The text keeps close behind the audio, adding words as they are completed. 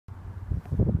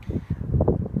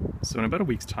So in about a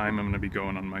week's time, I'm going to be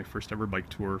going on my first ever bike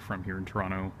tour from here in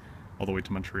Toronto all the way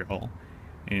to Montreal.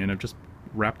 And I've just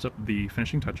wrapped up the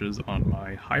finishing touches on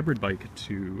my hybrid bike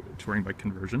to touring bike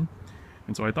conversion.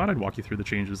 And so I thought I'd walk you through the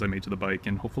changes I made to the bike,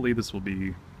 and hopefully this will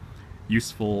be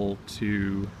useful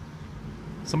to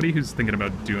somebody who's thinking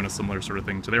about doing a similar sort of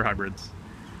thing to their hybrids.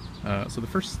 So the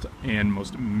first and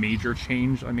most major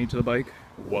change I made to the bike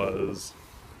was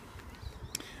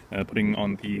putting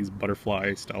on these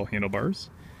butterfly style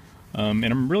handlebars. And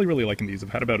I'm really liking these.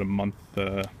 I've had about a month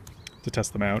to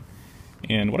test them out,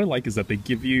 and what I like is that they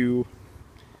give you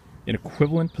an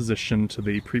equivalent position to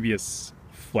the previous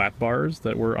flat bars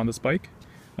that were on this bike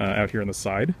out here on the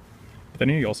side, but then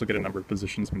you also get a number of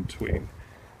positions in between.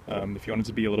 If you wanted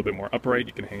to be a little bit more upright,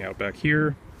 you can hang out back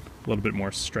here. A little bit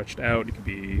more stretched out, you can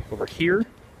be over here.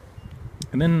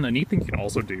 And then a neat thing you can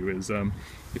also do is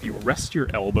if you rest your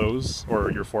elbows,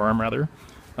 or your forearm rather,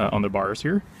 on the bars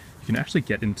here, you can actually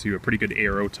get into a pretty good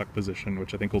aero tuck position,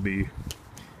 which I think will be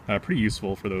pretty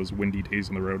useful for those windy days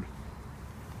on the road.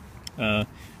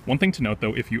 One thing to note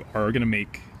though, if you are going to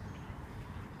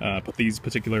put these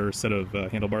particular set of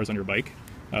handlebars on your bike,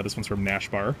 this one's from Nash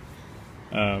Bar,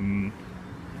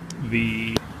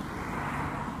 the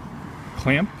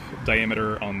clamp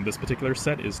diameter on this particular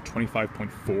set is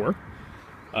 25.4.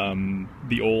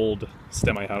 The old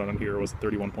stem I had on here was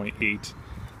 31.8,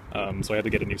 so I had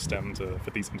to get a new stem to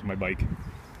fit these into my bike.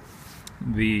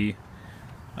 The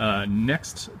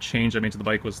next change I made to the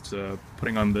bike was to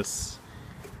putting on this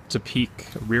to-peak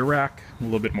rear rack, a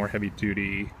little bit more heavy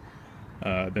duty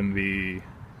than the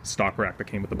stock rack that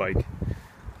came with the bike.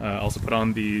 I also put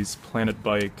on these Planet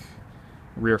Bike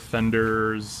rear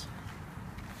fenders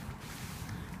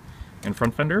and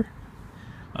front fender.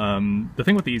 The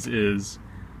thing with these is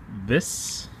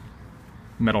this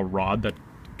metal rod that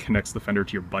connects the fender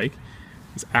to your bike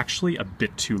is actually a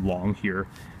bit too long here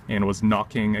and was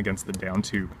knocking against the down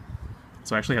tube.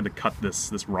 So I actually had to cut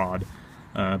this rod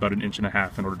about 1.5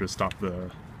 inches in order to stop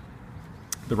the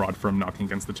rod from knocking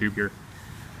against the tube here.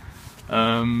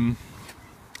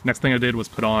 Next thing I did was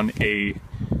put on a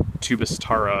Tubus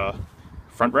Tara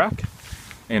front rack,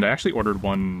 and I actually ordered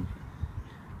one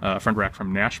front rack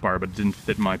from Nash Bar, but it didn't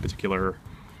fit my this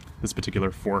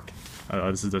particular fork.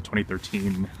 This is a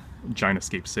 2013 Giant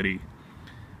Escape City,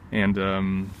 and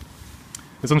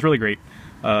this one's really great.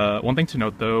 One thing to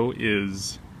note though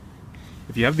is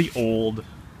if you have the old,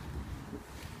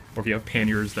 or if you have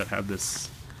panniers that have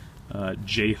this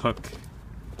J-hook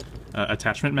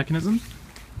attachment mechanism,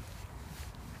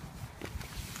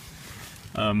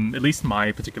 at least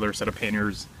my particular set of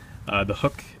panniers, the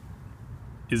hook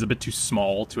is a bit too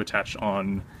small to attach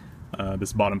on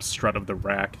this bottom strut of the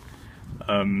rack.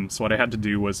 So what I had to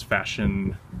do was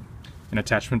fashion an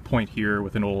attachment point here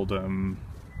with an old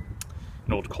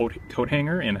coat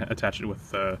hanger and attach it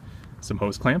with some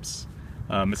hose clamps.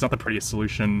 It's not the prettiest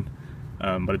solution,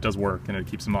 but it does work and it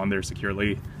keeps them on there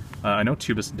securely. I know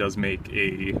Tubus does make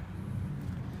a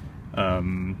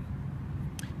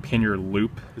pannier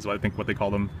loop, is what I think they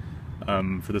call them,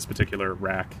 for this particular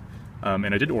rack.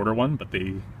 And I did order one, but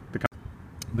the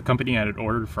company I had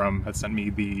ordered from had sent me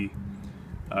the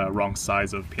wrong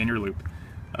size of pannier loop.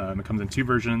 It comes in two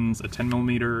versions, a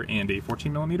 10mm and a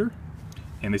 14mm,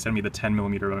 and they sent me the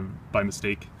 10mm by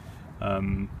mistake.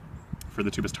 For the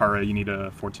Tubus Tara, you need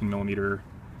a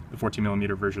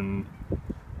 14mm version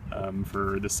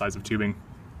for this size of tubing.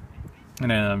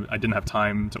 And I didn't have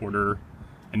time to order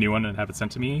a new one and have it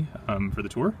sent to me for the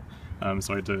tour,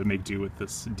 so I had to make do with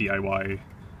this DIY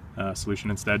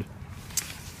solution instead.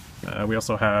 We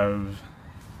also have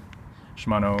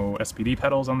Shimano SPD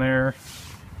pedals on there,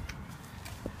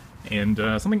 and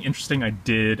something interesting I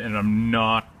did, and I'm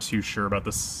not too sure about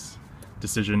this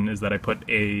decision, is that I put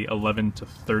a 11 to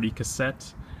 30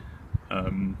 cassette.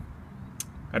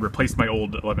 I'd replaced my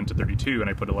old 11 to 32 and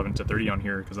I put 11 to 30 on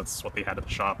here because that's what they had at the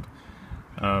shop.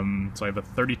 So I have a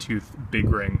 30-tooth big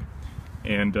ring,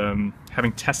 and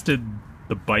having tested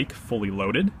the bike fully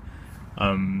loaded,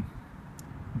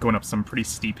 going up some pretty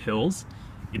steep hills,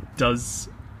 it is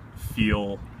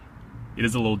a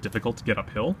little difficult to get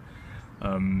uphill.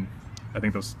 I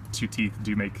think those two teeth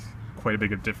do make quite a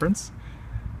big difference.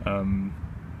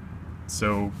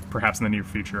 So perhaps in the near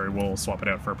future I will swap it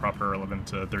out for a proper 11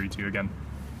 to 32 again.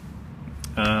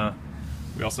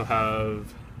 We also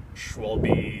have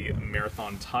Schwalbe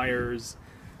Marathon tires,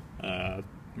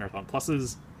 Marathon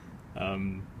Pluses.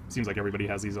 Seems like everybody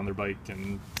has these on their bike,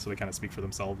 and so they kind of speak for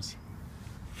themselves.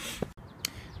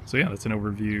 So yeah, that's an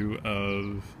overview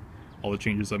of all the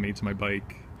changes I made to my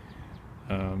bike.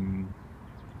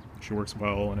 She works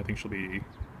well, and I think she'll be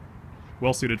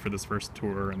well suited for this first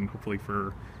tour, and hopefully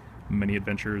for many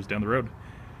adventures down the road.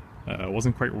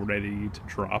 Wasn't quite ready to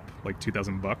drop like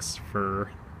 2,000 bucks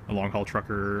for a long haul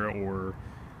trucker or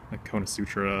a Kona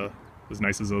Sutra, as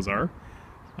nice as those are.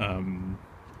 Um,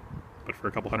 but for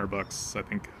a couple $100, I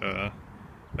think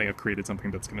I've created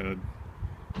something that's gonna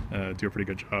do a pretty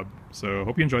good job. So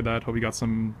hope you enjoyed that. Hope you got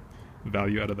some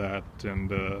value out of that,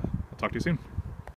 and I'll talk to you soon.